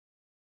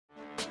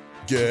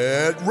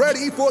Get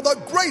ready for the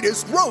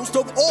greatest roast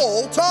of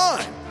all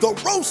time, the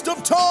Roast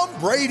of Tom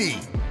Brady,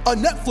 a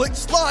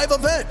Netflix live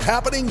event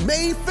happening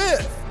May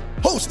 5th.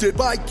 Hosted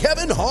by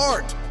Kevin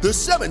Hart, the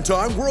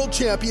 7-time world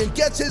champion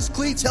gets his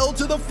cleats held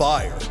to the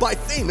fire by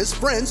famous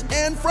friends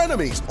and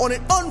frenemies on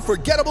an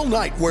unforgettable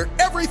night where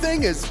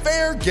everything is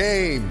fair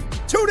game.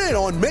 Tune in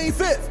on May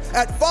 5th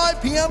at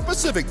 5 p.m.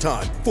 Pacific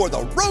time for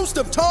the Roast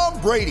of Tom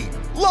Brady,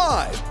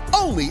 live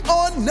only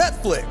on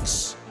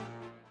Netflix.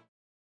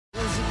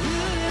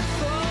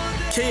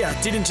 Kia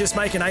didn't just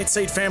make an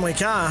 8-seat family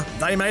car,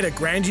 they made a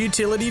grand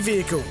utility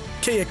vehicle,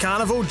 Kia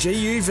Carnival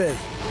GUV.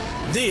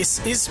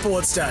 This is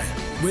Sports Day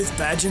with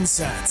Badge and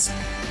Sats.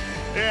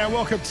 Yeah,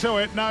 welcome to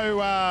it.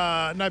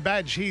 No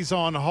Badge. He's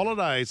on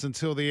holidays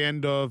until the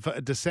end of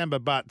December,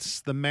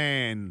 but the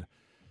man,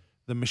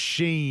 the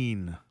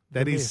machine,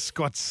 that is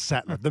Scott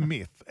Sattler, the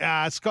myth.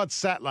 Scott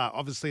Sattler,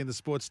 obviously in the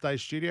Sports Day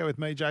studio with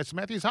me, Jason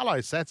Matthews. Hello,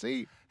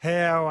 Satsy.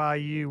 How are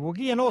you,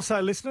 Woogie? And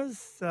also,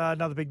 listeners,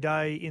 another big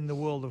day in the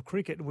world of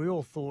cricket. We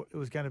all thought it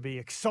was going to be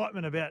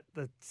excitement about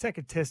the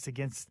second test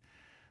against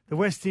the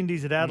West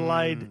Indies at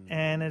Adelaide,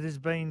 and it has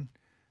been,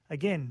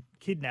 again,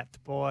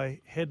 kidnapped by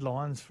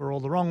headlines for all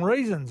the wrong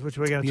reasons, which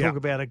we're going to talk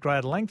about at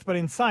greater length. But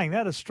in saying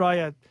that,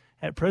 Australia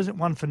at present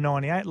 1 for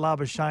 98,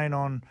 Labuschagne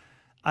on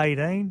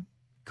 18,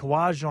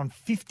 Khawaja on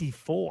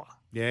 54.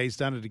 Yeah, he's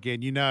done it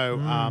again. You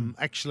know,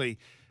 actually,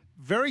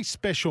 very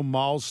special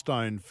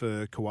milestone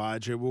for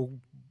Khawaja. We'll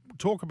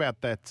talk about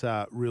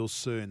that real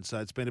soon. So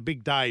it's been a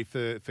big day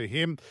for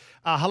him.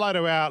 Hello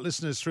to our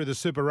listeners through the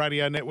Super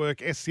Radio Network,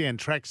 SCN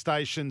track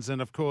stations,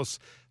 and, of course,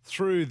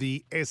 through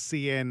the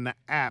SCN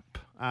app.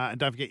 And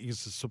don't forget, you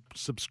can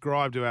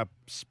subscribe to our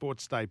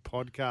Sports Day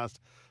podcast.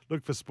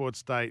 Look for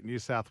Sports Day New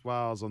South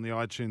Wales on the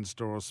iTunes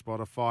Store or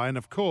Spotify. And,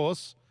 of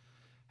course,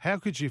 how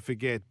could you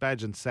forget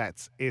Badge and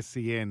Sats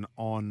SCN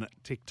on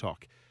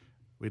TikTok?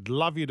 We'd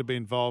love you to be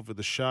involved with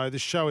the show. The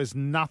show is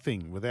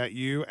nothing without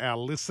you, our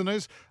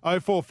listeners.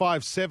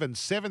 0457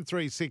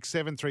 736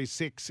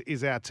 736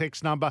 is our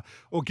text number.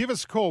 Or give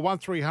us a call,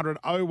 1300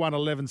 01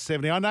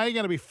 1170. I know you're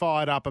going to be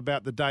fired up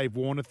about the Dave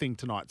Warner thing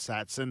tonight,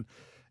 Sats. And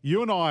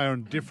you and I are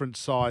on different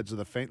sides of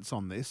the fence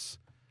on this.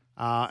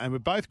 And we're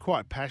both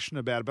quite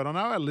passionate about it. But I know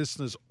our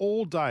listeners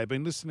all day have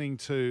been listening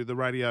to the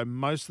radio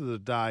most of the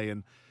day,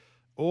 and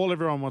all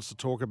everyone wants to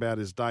talk about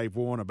is Dave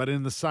Warner, but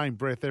in the same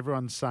breath,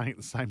 everyone's saying at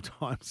the same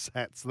time,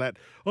 Sats, that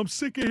I'm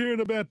sick of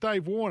hearing about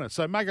Dave Warner.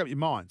 So make up your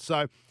mind.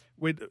 So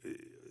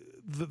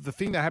the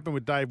thing that happened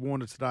with Dave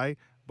Warner today,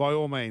 by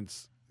all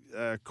means,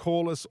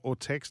 call us or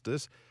text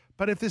us.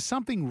 But if there's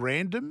something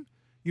random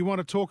you want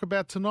to talk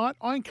about tonight,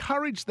 I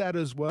encourage that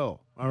as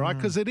well, all right?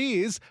 Because it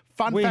is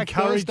Fun Fact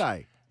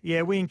Thursday.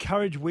 Yeah, we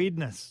encourage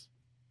weirdness.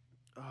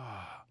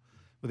 Well,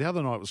 the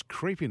other night was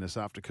creepiness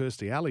after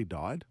Kirstie Alley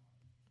died.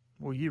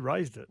 Well, you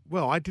raised it.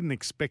 Well, I didn't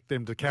expect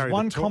them to carry There's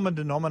one common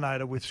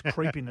denominator with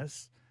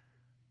creepiness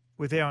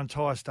with our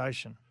entire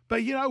station.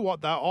 But you know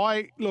what, though?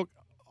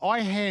 I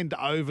hand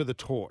over the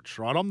torch,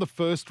 right? I'm the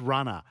first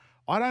runner.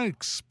 I don't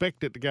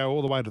expect it to go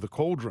all the way to the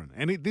cauldron.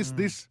 And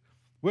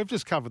we've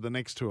just covered the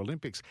next two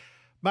Olympics.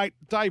 Mate,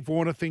 Dave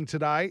Warner thing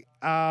today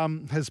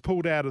has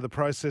pulled out of the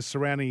process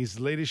surrounding his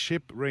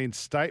leadership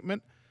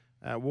reinstatement.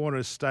 Warner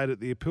has stated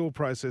the appeal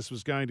process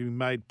was going to be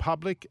made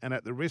public, and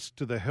at the risk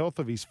to the health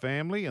of his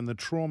family and the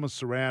trauma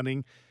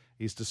surrounding,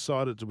 he's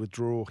decided to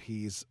withdraw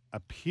his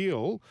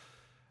appeal,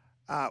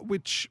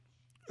 which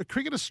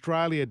Cricket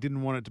Australia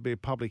didn't want it to be a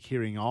public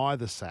hearing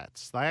either,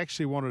 Sats. They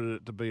actually wanted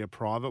it to be a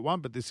private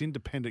one, but this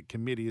independent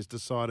committee has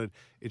decided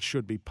it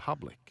should be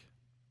public.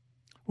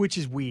 Which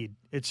is weird.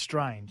 It's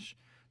strange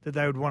that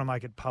they would want to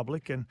make it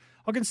public, and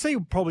I can see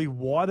probably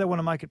why they want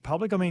to make it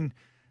public. I mean,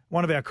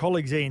 one of our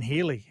colleagues, Ian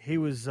Healy, he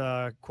was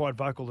quite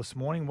vocal this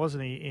morning,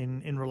 wasn't he,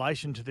 in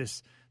relation to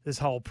this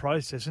whole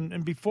process.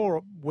 And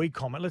before we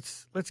comment,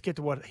 let's get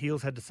to what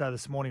Heels had to say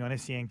this morning on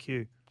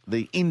SCNQ.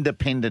 The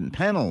independent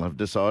panel have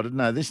decided,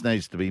 no, this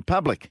needs to be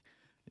public.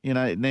 You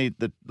know,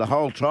 the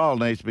whole trial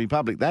needs to be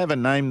public. They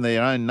haven't named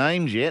their own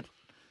names yet,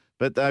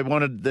 but they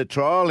wanted the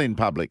trial in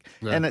public.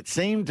 Yeah. And it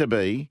seemed to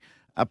be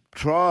a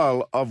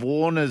trial of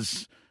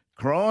Warner's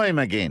crime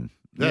again.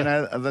 Yeah. You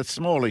know, the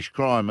smallish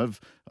crime of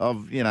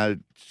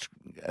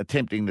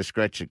attempting to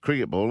scratch a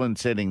cricket ball and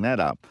setting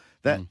that up.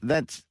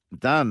 That's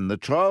done. The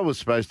trial was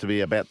supposed to be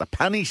about the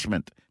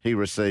punishment he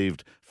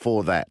received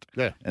for that.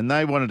 Yeah. And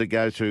they wanted to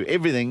go through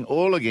everything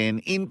all again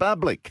in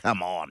public.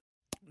 Come on.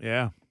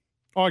 Yeah.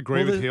 I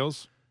agree with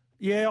Hills.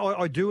 Yeah,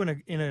 I do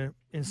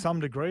in some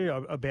degree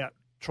about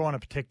trying to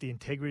protect the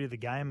integrity of the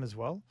game as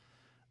well.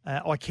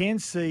 I can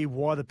see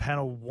why the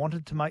panel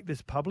wanted to make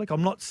this public.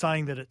 I'm not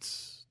saying that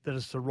it's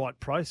the right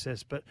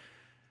process, but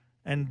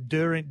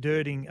airing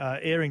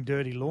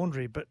dirty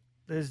laundry. But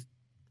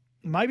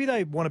maybe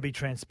they want to be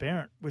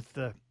transparent with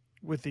the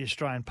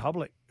Australian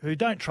public who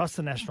don't trust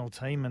the national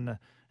team and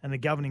the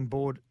governing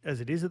board as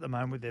it is at the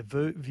moment with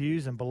their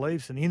views and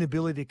beliefs and the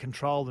inability to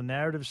control the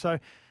narrative. So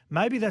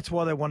maybe that's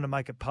why they wanted to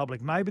make it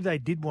public. Maybe they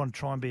did want to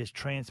try and be as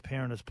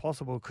transparent as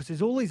possible because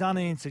there's all these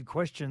unanswered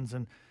questions,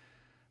 and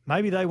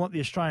maybe they want the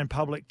Australian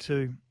public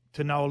to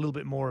to know a little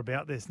bit more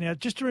about this. Now,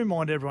 just to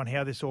remind everyone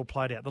how this all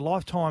played out, the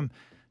lifetime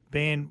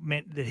ban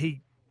meant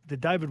that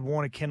David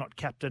Warner cannot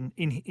captain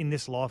in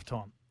this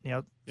lifetime.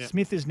 Now,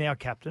 Smith is now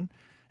captain,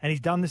 and he's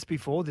done this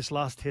before, this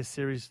last Test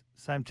series,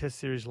 same Test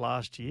series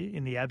last year,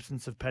 in the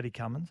absence of Paddy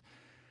Cummins.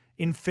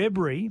 In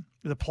February,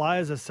 the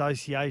Players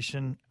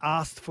Association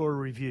asked for a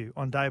review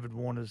on David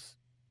Warner's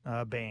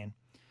ban.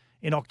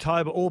 In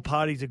October, all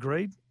parties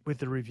agreed with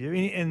the review,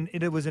 and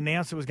it was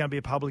announced it was going to be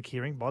a public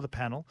hearing by the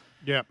panel.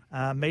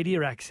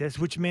 Media access,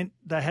 which meant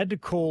they had to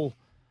call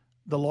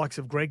the likes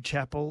of Greg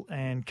Chappell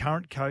and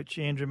current coach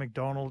Andrew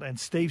McDonald and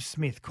Steve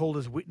Smith called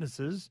as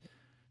witnesses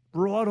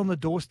right on the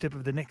doorstep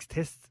of the next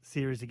Test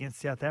series against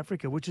South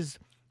Africa, which is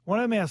one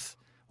of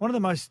the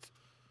most,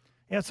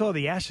 outside of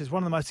the Ashes,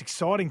 one of the most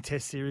exciting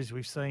Test series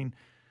we've seen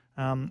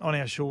on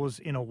our shores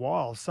in a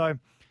while. So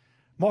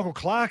Michael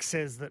Clark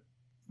says that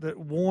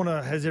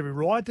Warner has every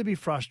right to be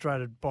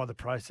frustrated by the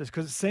process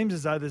because it seems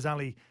as though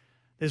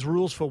there's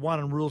rules for one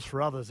and rules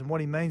for others. And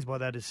what he means by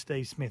that is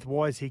Steve Smith.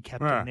 Why is he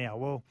captain now?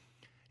 Well,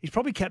 he's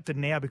probably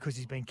captain now because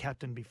he's been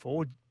captain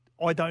before.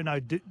 I don't know.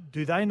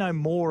 Do they know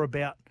more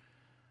about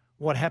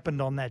what happened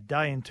on that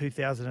day in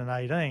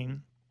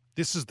 2018?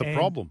 This is the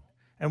problem.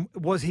 And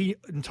was he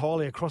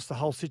entirely across the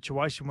whole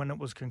situation when it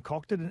was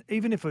concocted? And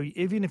even if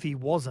he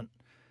wasn't,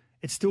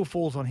 it still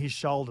falls on his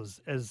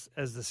shoulders as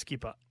the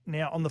skipper.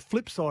 Now, on the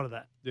flip side of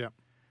that,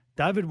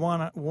 David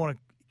Warner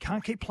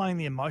can't keep playing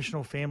the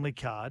emotional family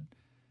card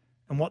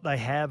and what they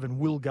have and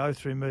will go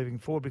through moving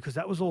forward because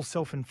that was all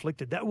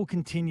self-inflicted. That will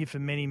continue for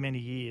many, many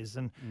years.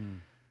 And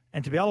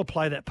to be able to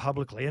play that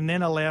publicly and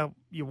then allow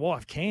your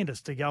wife,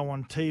 Candice, to go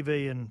on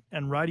TV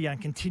and radio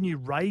and continue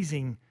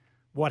raising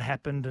what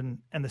happened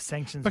and the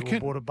sanctions that were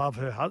brought upon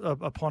her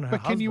husband.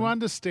 But can you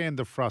understand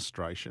the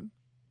frustration?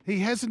 He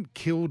hasn't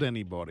killed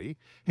anybody.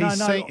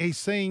 He's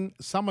seeing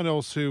someone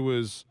else who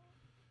was,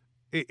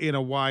 in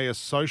a way,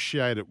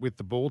 associated with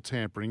the ball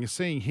tampering. You're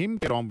seeing him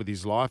get on with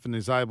his life and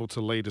is able to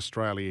lead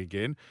Australia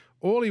again.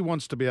 All he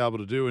wants to be able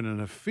to do in an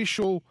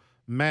official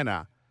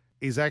manner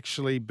is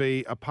actually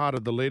be a part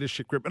of the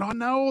leadership group. And I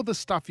know all the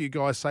stuff you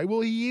guys say,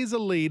 well, he is a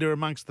leader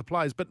amongst the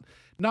players. But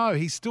no,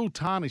 he's still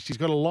tarnished. He's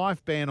got a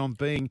life ban on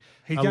being a leader.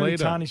 He's going to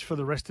be tarnished for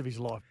the rest of his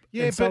life.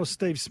 Yeah, and so is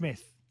Steve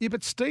Smith. Yeah,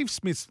 but Steve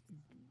Smith's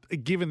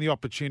given the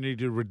opportunity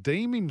to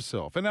redeem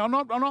himself. And I'm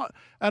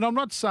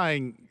not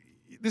saying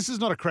this is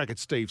not a crack at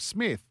Steve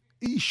Smith.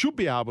 He should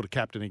be able to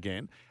captain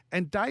again.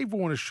 And Dave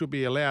Warner should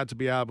be allowed to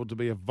be able to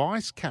be a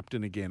vice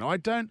captain again. I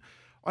don't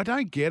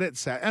get it,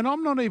 Sat. And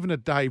I'm not even a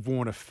Dave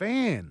Warner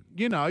fan.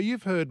 You know,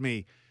 you've heard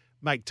me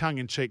make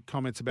tongue-in-cheek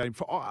comments about him.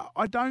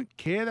 I don't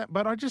care that,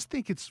 but I just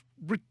think it's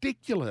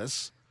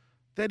ridiculous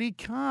that he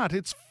can't.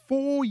 It's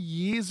 4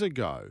 years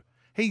ago.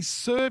 He's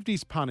served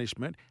his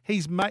punishment.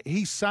 He's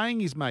saying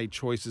he's made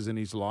choices in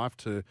his life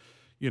to,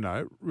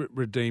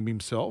 redeem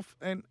himself.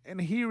 And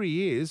here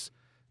he is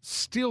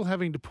still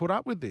having to put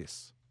up with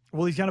this.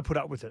 Well, he's going to put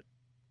up with it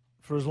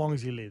for as long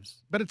as he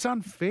lives. But it's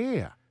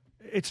unfair.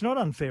 It's not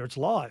unfair. It's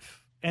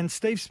life. And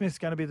Steve Smith's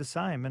going to be the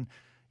same. And,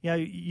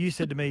 you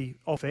said to me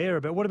off air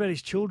about what about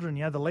his children,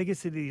 the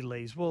legacy that he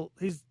leaves. Well,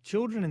 his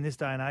children in this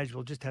day and age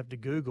will just have to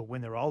Google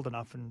when they're old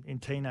enough and in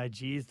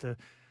teenage years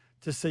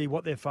to see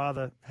what their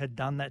father had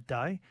done that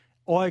day.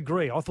 I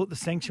agree. I thought the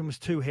sanction was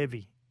too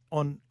heavy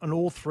on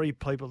all three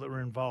people that were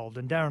involved,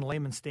 and Darren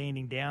Lehman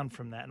standing down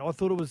from that. And I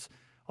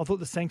thought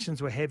the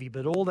sanctions were heavy.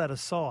 But all that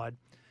aside,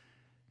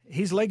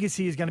 his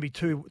legacy is going to be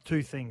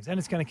two things, and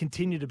it's going to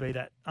continue to be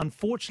that,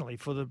 unfortunately,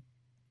 for the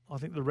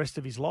rest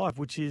of his life,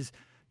 which is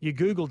you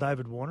Google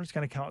David Warner, it's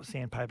going to come up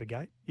Sandpaper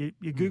Gate. You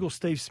Google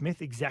Steve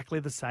Smith, exactly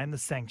the same, the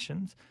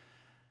sanctions.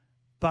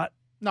 But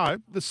no,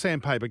 the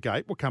Sandpaper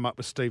Gate will come up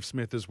with Steve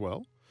Smith as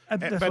well.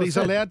 But he's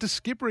allowed to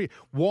skip.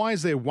 Why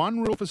is there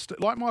one rule for,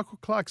 like Michael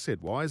Clark said,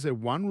 why is there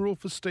one rule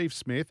for Steve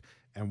Smith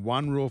and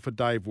one rule for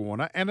Dave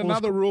Warner and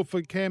another rule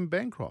for Cam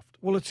Bancroft?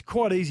 Well, it's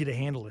quite easy to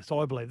handle this,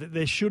 I believe.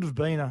 There should have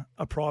been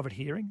a private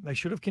hearing. They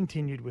should have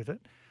continued with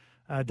it.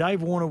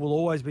 Dave Warner will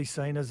always be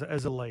seen as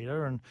a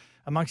leader, and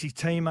amongst his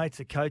teammates,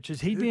 the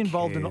coaches, he'd be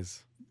involved in.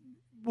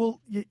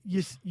 Well,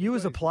 you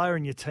as a player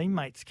and your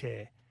teammates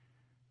care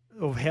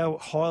of how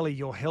highly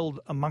you're held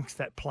amongst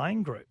that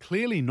playing group.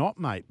 Clearly not,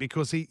 mate,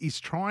 because he's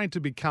trying to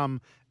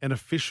become an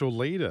official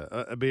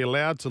leader, be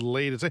allowed to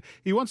lead.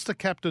 He wants to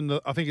captain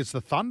I think it's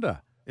the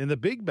Thunder in the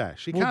Big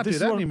Bash. He can't do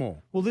that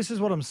anymore. Well, this is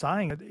what I'm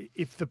saying.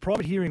 If the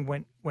private hearing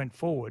went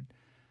forward,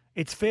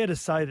 it's fair to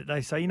say that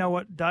they say, you know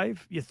what,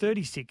 Dave, you're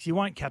 36, you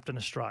won't captain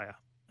Australia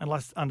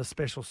unless under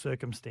special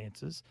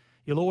circumstances.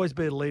 You'll always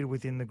be a leader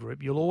within the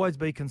group. You'll always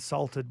be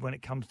consulted when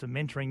it comes to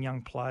mentoring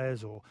young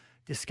players or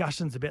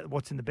discussions about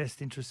what's in the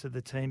best interest of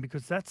the team,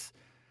 because that's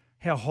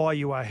how high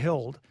you are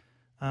held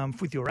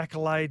with your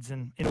accolades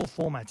and in all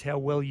formats, how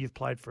well you've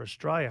played for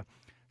Australia.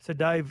 So,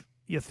 Dave,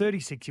 you're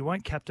 36, you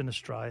won't captain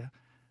Australia,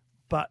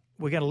 but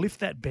we're going to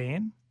lift that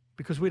ban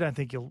because we don't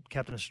think you'll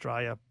captain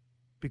Australia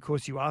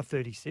because you are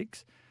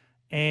 36.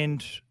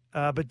 And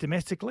but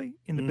domestically,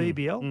 in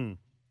the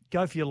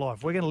go for your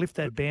life. We're going to lift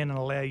that ban and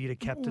allow you to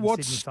captain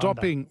Sydney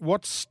Thunder.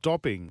 What's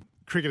stopping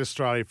Cricket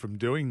Australia from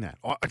doing that?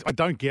 I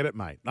don't get it,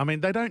 mate. I mean,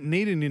 they don't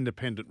need an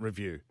independent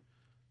review.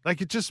 They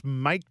could just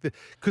make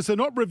because they're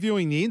not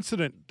reviewing the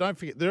incident. Don't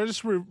forget, they're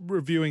just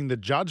reviewing the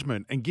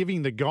judgment and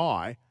giving the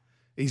guy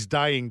his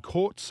day in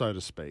court, so to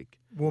speak.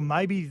 Well,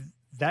 maybe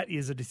that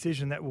is a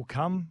decision that will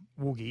come,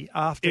 Woogie,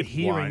 after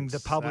hearing the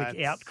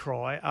public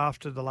outcry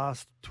after the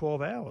last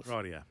 12 hours.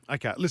 Right, yeah.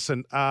 Okay,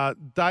 listen,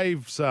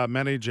 Dave's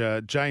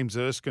manager, James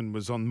Erskine,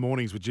 was on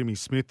Mornings with Jimmy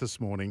Smith this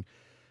morning,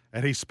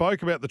 and he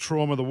spoke about the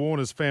trauma the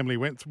Warner family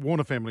went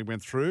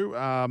through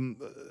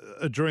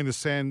during the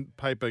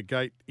Sandpaper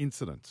Gate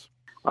incident.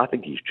 I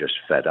think he's just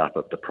fed up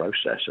of the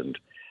process and,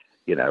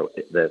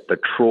 the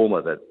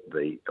trauma that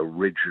the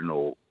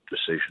original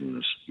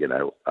decisions,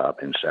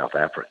 in South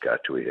Africa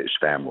to his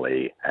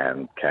family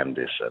and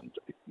Candice and,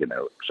 et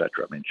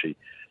cetera. I mean, she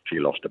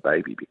lost a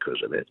baby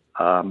because of it.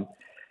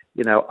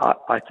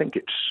 I think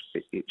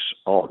it's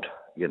odd,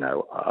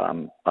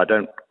 I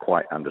don't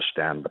quite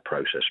understand the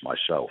process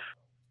myself.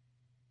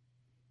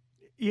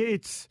 Yeah,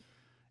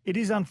 it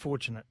is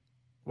unfortunate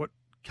what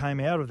came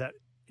out of that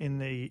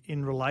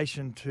in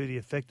relation to the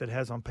effect it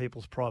has on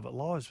people's private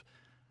lives.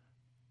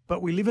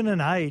 But we live in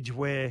an age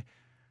where,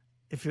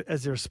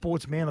 as they're a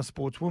sportsman or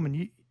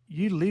sportswoman,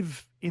 you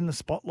live in the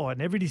spotlight,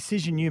 and every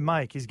decision you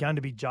make is going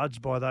to be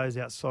judged by those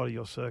outside of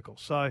your circle.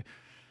 So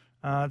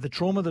the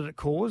trauma that it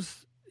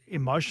caused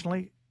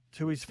emotionally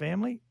to his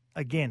family,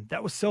 again,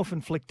 that was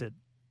self-inflicted.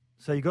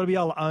 So you've got to be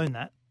able to own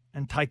that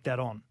and take that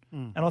on.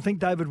 And I think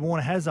David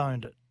Warner has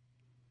owned it.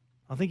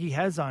 I think he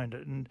has owned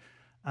it.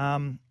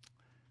 And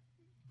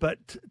but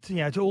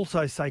to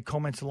also say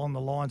comments along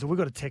the lines, we've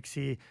got a text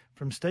here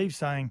from Steve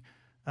saying,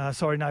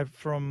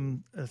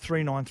 from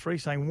 393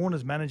 saying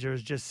Warner's manager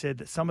has just said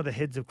that some of the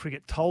heads of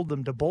cricket told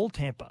them to ball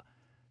tamper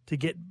to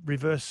get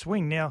reverse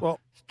swing. Now,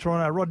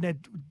 Toronto, Rodney,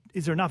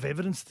 is there enough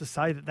evidence to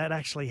say that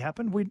actually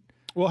happened?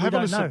 Have a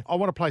listen. Know. I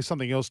want to play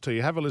something else to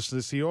you. Have a listen to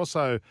this. He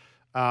also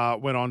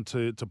went on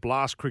to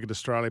blast Cricket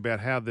Australia about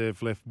how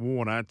they've left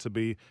Warner to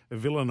be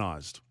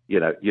villainised.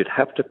 You'd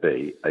have to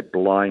be a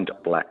blind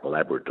black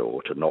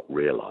Labrador to not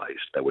realise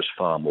there was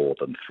far more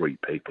than 3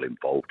 people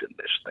involved in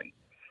this thing.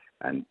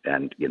 And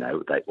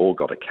they all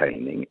got a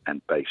caning,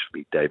 and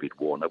basically David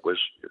Warner was,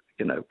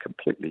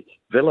 completely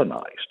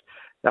villainised.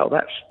 Now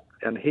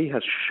and he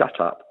has shut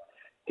up.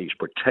 He's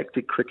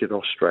protected Cricket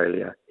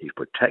Australia. He's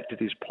protected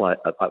his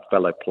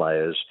fellow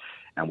players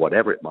and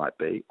whatever it might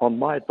be on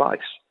my advice,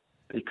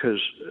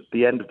 because at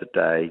the end of the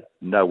day,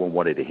 no one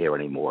wanted to hear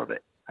any more of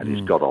it. And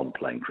he's got on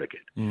playing cricket.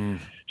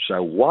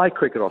 So why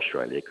Cricket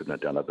Australia couldn't have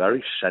done a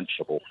very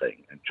sensible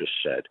thing and just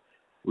said,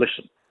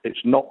 listen,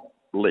 it's not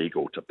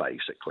legal to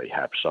basically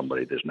have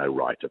somebody, there's no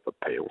right of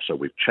appeal. So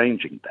we're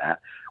changing that.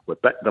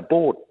 The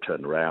board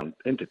turned around,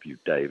 interviewed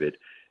David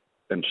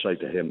and say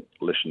to him,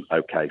 listen,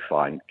 okay,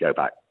 fine, go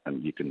back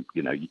and you can,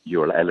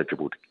 you're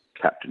eligible to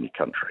captain your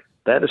country.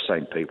 They're the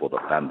same people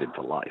that banned him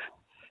for life.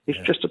 It's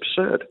just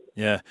absurd.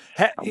 Yeah.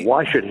 And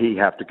why should he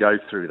have to go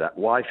through that?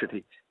 Why should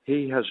he?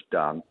 He has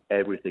done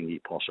everything he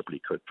possibly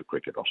could for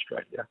Cricket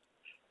Australia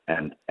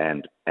and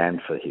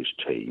for his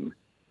team,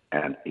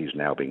 and he's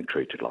now being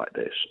treated like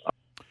this.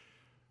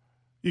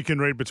 You can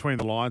read between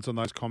the lines on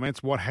those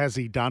comments. What has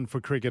he done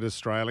for Cricket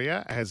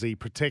Australia? Has he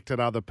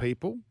protected other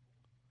people?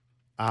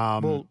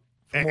 From all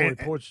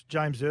reports,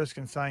 James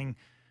Erskine saying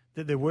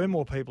that there were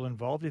more people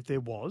involved. If there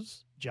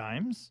was,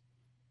 James,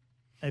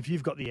 if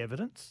you've got the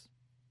evidence,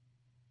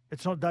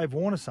 it's not Dave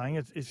Warner saying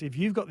it. It's if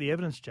you've got the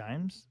evidence,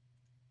 James,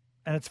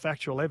 and it's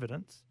factual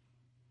evidence.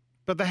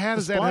 But how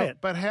does that help? It.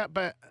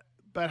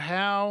 But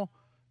how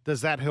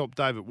does that help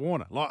David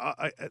Warner?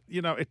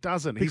 It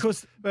doesn't.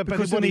 Because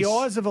in the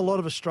eyes of a lot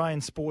of Australian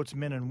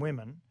sportsmen and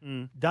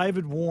women,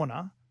 David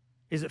Warner,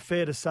 is it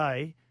fair to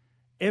say,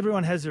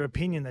 everyone has their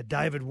opinion that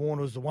David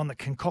Warner was the one that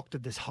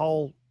concocted this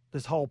whole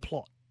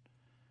plot.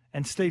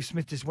 And Steve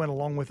Smith just went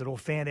along with it or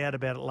found out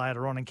about it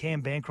later on. And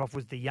Cam Bancroft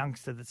was the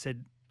youngster that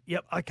said,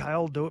 yep, okay,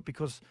 I'll do it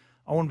because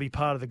I want to be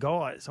part of the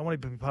guys. I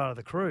want to be part of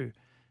the crew.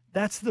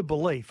 That's the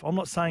belief. I'm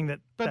not saying that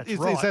that's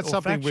right. Is that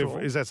something factual.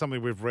 is that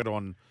something we've read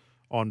on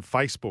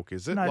Facebook?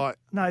 Is it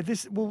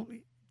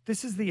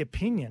This is the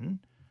opinion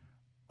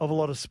of a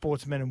lot of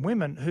sportsmen and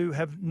women who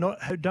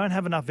don't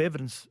have enough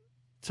evidence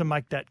to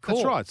make that call.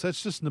 That's right. So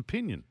it's just an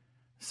opinion.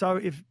 So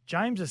if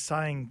James is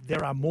saying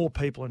there are more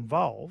people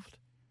involved,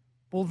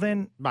 well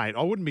then, mate,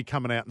 I wouldn't be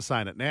coming out and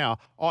saying it now.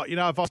 If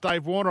I was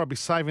Dave Warner, I'd be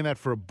saving that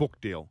for a book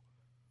deal.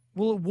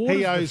 Well,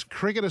 he owes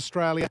Cricket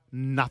Australia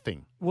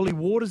nothing. Well, he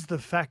waters the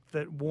fact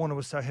that Warner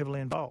was so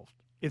heavily involved.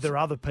 If there are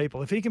other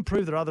people, if he can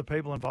prove there are other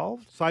people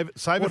involved, save it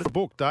for a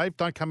book, Dave.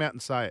 Don't come out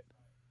and say it.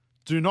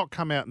 Do not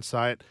come out and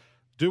say it.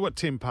 Do what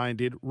Tim Payne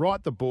did.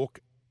 Write the book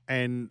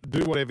and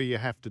do whatever you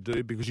have to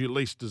do because you at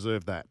least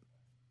deserve that.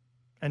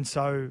 And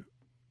so,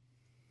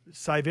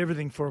 save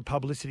everything for a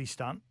publicity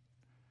stunt.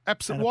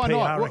 Absolutely. Why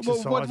not?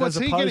 What's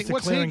he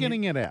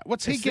getting it out?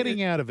 What's he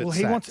getting out of it? Well,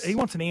 he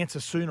wants an answer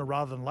sooner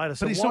rather than later.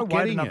 So but he's not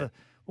getting it.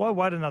 Why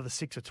wait another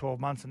 6 or 12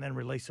 months and then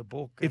release a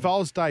book? If I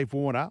was Dave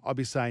Warner, I'd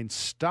be saying,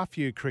 stuff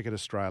you, Cricket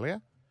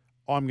Australia.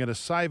 I'm going to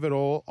save it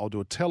all. I'll do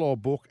a tell-all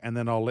book, and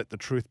then I'll let the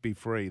truth be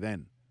free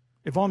then.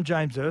 If I'm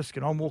James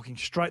Erskine, I'm walking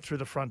straight through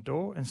the front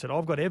door and said,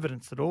 I've got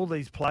evidence that all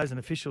these players and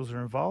officials are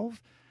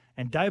involved,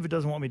 and David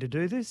doesn't want me to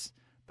do this,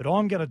 but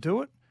I'm going to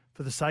do it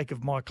for the sake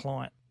of my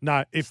client.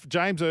 No, if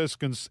James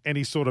Erskine's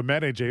any sort of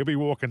manager, he'll be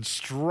walking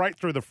straight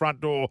through the front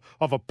door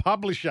of a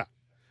publisher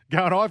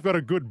going, I've got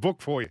a good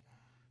book for you.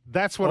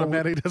 That's what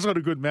that's what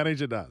a good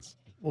manager does.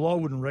 Well, I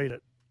wouldn't read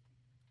it.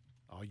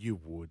 Oh, you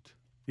would.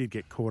 You'd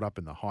get caught up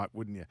in the hype,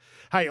 wouldn't you?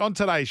 Hey, on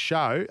today's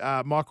show,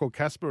 Michael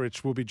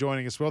Kasperich will be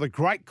joining us as well, the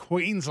great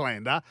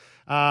Queenslander.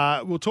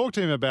 We'll talk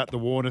to him about the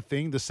Warner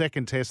thing, the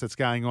second test that's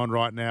going on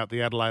right now at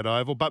the Adelaide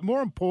Oval. But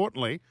more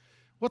importantly,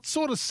 what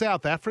sort of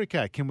South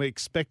Africa can we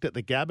expect at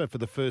the Gabba for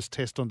the first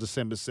test on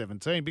December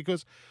 17?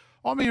 Because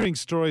I'm hearing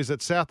stories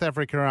that South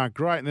Africa aren't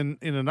great. And then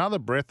in another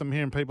breath, I'm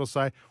hearing people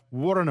say,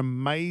 what an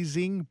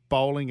amazing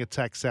bowling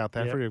attack South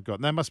Africa have got.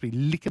 And they must be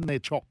licking their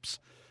chops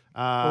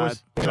on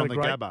the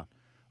Gabba.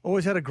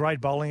 Always had a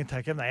great bowling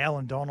attack, haven't they?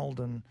 Alan Donald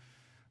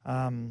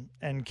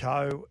and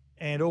co,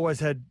 and always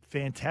had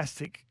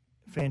fantastic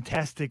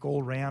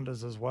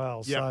all-rounders as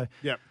well. So,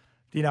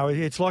 you know,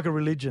 it's like a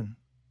religion,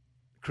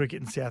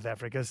 cricket in South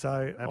Africa.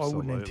 So I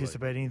wouldn't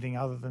anticipate anything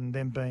other than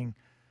them being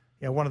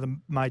one of the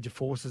major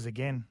forces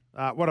again.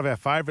 One of our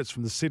favourites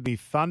from the Sydney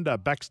Thunder,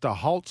 Baxter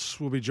Holtz,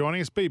 will be joining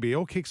us.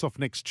 BBL kicks off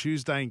next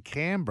Tuesday in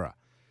Canberra.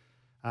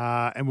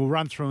 And we'll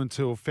run through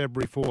until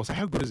February 4th. So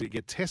how good is it? You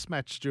get test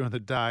match during the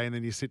day and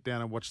then you sit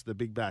down and watch the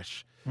Big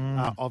Bash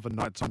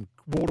overnight. Some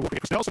water.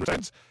 Chris Nelson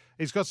returns.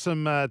 He's got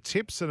some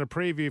tips and a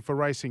preview for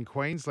Racing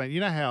Queensland.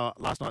 You know how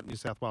last night New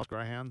South Wales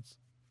Greyhounds?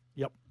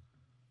 Yep.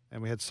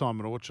 And we had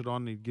Simon Orchard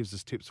on. He gives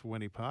us tips for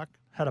Wendy Park.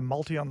 Had a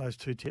multi on those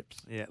two tips.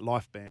 Yeah,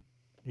 life band.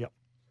 Yep.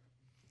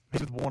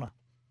 He's with Warner.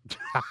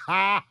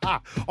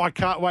 I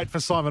can't wait for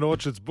Simon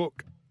Orchard's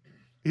book.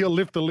 He'll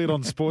lift the lid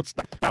on sports.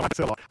 Fun fact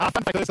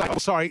Thursday. Oh,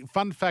 sorry.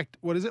 Fun fact.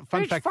 What is it?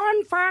 Fun Fact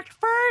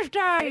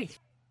Thursday.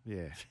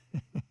 Yeah.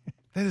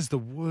 That is the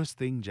worst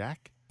thing,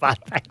 Jack. Fun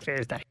Fact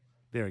Thursday.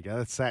 There we go.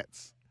 That's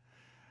Sats.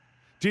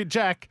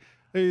 Jack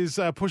is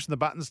pushing the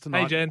buttons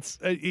tonight. Hey, gents.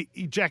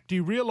 Jack, do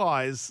you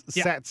realise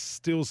Sats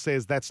still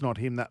says that's not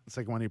him, that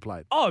second one he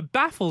played? Oh, it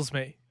baffles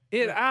me.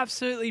 It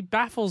absolutely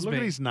baffles me. Look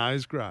at his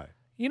nose grow.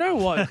 You know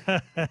what?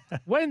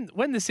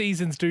 when the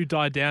seasons do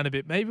die down a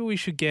bit, maybe we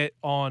should get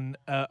on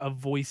a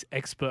voice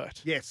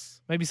expert.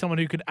 Yes. Maybe someone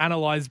who could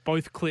analyse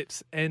both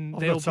clips and I've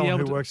they'll got someone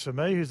be able who works for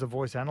me who's a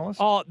voice analyst.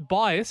 Oh,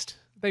 biased.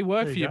 They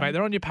work There for you you, go. mate.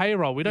 They're on your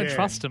payroll. We don't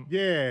trust them.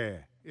 Yeah.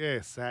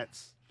 Yes,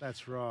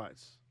 that's right.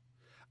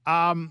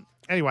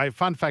 Anyway,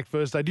 Fun Fact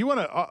Thursday. Do you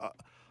want to...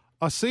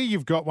 I see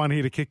you've got one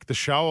here to kick the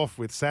show off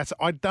with, Sats.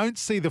 I don't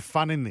see the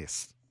fun in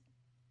this.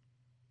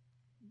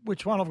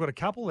 Which one? I've got a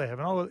couple there,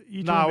 haven't I?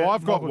 No,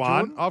 I've got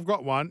one. I've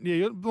got one.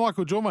 Yeah,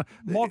 Michael Jordan.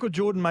 Michael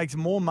Jordan makes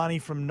more money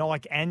from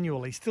Nike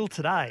annually, still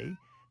today,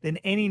 than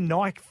any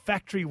Nike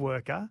factory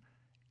worker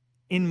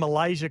in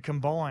Malaysia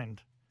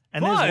combined.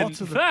 And there's lots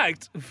of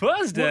fact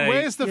Thursday.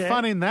 Where's the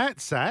fun in that,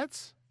 Sats?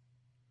 It's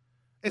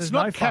There's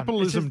not no fun.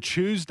 Capitalism It's just-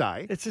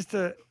 Tuesday. It's just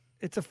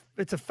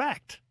it's a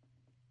fact.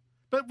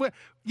 But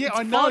It's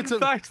I know Fun it's a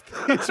Fact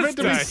it's meant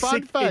to be Thursday.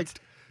 fun fact.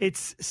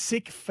 It's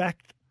sick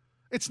fact.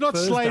 It's not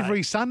Thursday.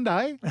 Slavery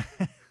Sunday,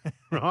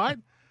 right?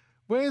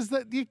 Where's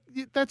that?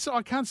 That's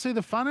I can't see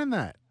the fun in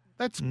that.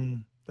 That's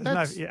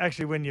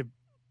Actually, when you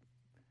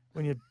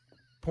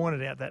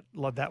point it out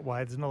that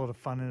way, there's not a lot of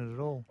fun in it at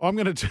all. I'm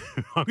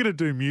gonna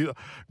do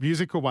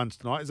musical ones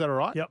tonight. Is that all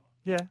right? Yep.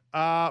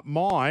 Yeah.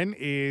 Mine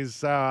is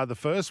the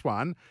first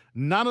one.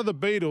 None of the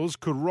Beatles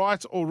could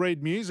write or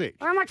read music.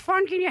 How much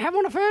fun can you have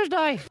on a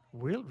Thursday?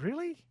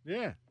 Really?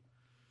 Yeah,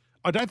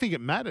 I don't think it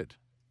mattered.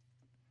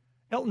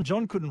 Elton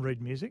John couldn't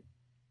read music.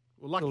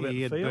 Well, All lucky about he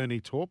the had feel. Bernie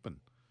Taupin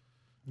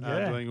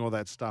Yeah. doing all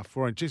that stuff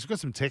for him. Geez, we've got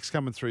some texts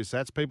coming through,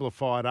 Sats. People are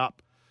fired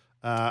up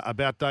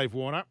about Dave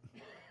Warner.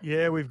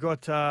 Yeah, we've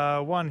got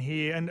one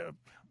here, and of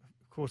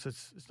course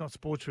it's not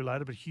sports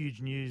related, but huge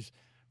news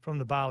from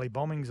the Bali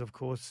bombings. Of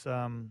course,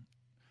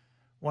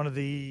 one of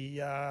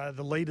the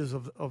leaders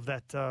of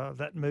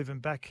that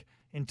movement back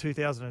in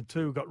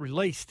 2002 got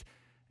released,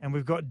 and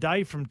we've got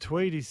Dave from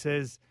Tweed. He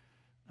says,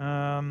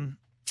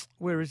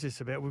 "Where is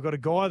this about? We've got a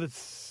guy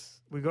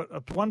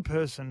one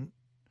person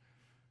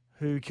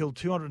who killed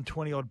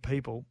 220 odd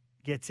people."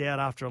 Gets out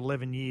after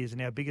 11 years,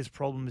 and our biggest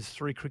problem is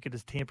 3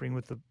 cricketers tampering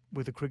with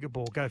the cricket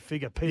ball. Go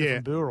figure. Peter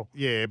from Burrell.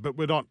 Yeah, but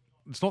we're not.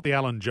 It's not the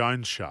Alan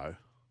Jones show,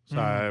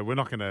 so we're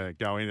not going to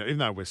go in. Even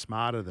though we're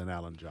smarter than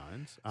Alan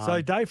Jones.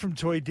 So Dave from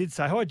Tweed did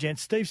say, "Hi,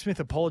 gents. Steve Smith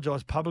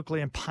apologised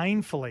publicly and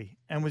painfully,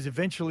 and was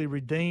eventually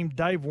redeemed.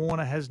 Dave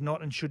Warner has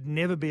not and should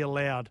never be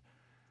allowed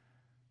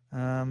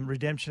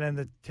redemption." And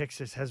the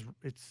Texas has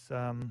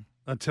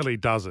until he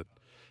does it.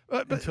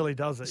 until he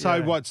does it. So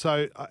yeah. what?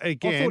 So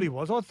again, I thought he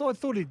was. I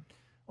thought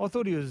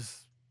he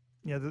was.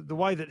 You know, the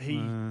way that he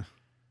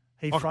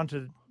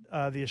fronted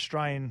the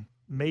Australian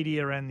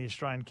media and the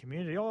Australian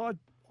community.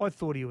 I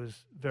thought he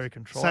was very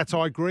contrite. Sats,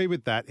 I agree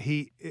with that.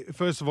 He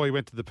first of all he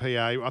went to the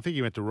PA. I think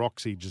he went to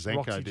Roxy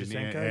Jazenko, Roxy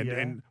didn't Jazenko, he? yeah.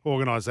 And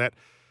organised that.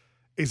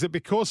 Is it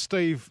because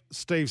Steve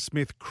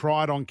Smith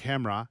cried on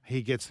camera,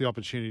 he gets the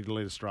opportunity to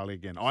lead Australia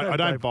again? I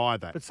don't buy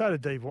that. But so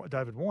did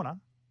David Warner.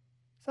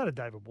 So did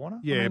David Warner.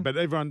 Yeah, I mean, but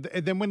everyone.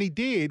 And then when he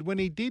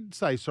did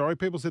say sorry,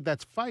 people said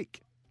that's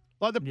fake.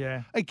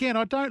 Again,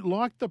 I don't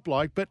like the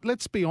bloke, but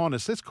let's be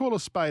honest. Let's call a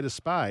spade a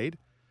spade.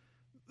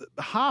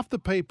 Half the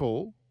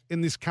people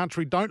in this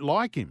country don't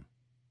like him.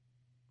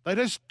 They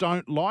just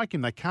don't like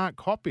him. They can't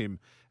cop him.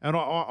 And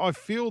I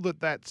feel that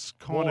that's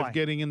kind of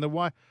getting in the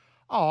way.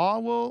 Oh,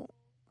 well,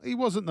 he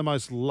wasn't the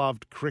most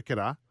loved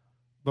cricketer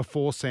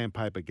before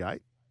Sandpaper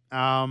Gate.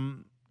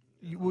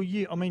 you love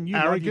your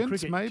arrogance,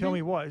 cricket. maybe? Tell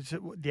me what. Is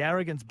it the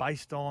arrogance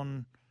based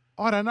on?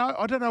 I don't know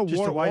what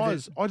it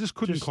was. I just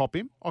couldn't just- cop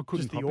him. I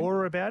couldn't Just the cop him.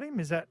 aura about him?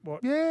 Is that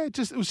what? Yeah, it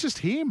was just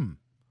him.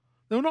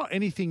 There was not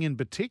anything in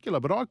particular,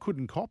 but I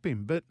couldn't cop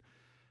him.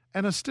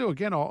 And I still,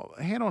 again,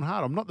 hand on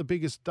heart, I'm not the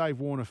biggest Dave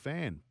Warner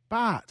fan,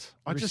 but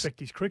I respect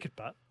his cricket,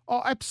 but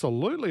Oh,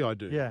 absolutely I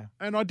do. Yeah.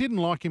 And I didn't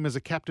like him as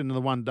a captain in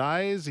the one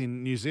days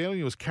in New Zealand.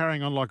 He was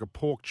carrying on like a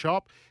pork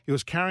chop. He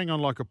was carrying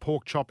on like a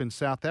pork chop in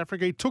South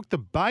Africa. He took the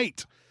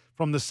bait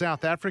from the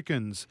South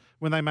Africans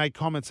when they made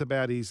comments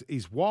about his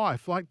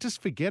wife. Like,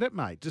 just forget it,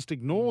 mate. Just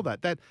ignore that.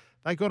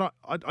 I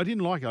didn't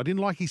like it. I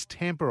didn't like his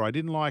temper. I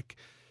didn't like,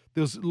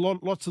 there was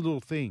lots of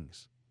little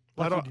things.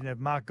 Lucky you didn't have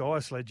Mark Geyer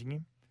sledging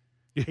him.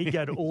 He'd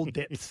go to all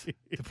depths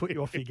to put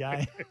you off your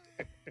game.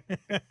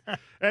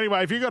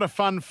 Anyway, if you've got a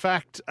fun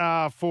fact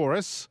for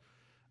us,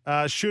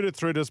 shoot it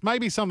through to us.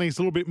 Maybe something that's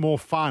a little bit more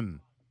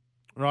fun.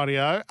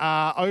 Rightio.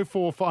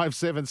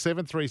 0457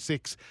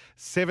 736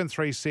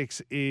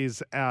 736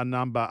 is our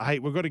number. Hey,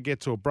 we've got to get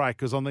to a break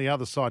because on the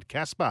other side,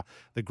 Casper,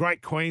 the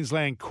great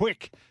Queensland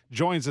Quick,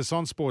 joins us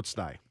on Sports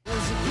Day.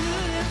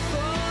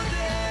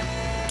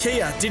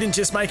 Kia didn't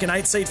just make an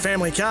 8-seat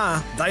family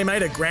car, they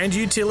made a grand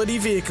utility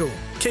vehicle.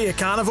 Kia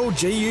Carnival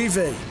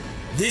GUV.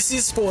 This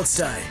is Sports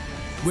Day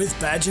with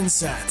Badge and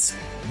Sats.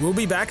 We'll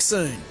be back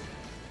soon.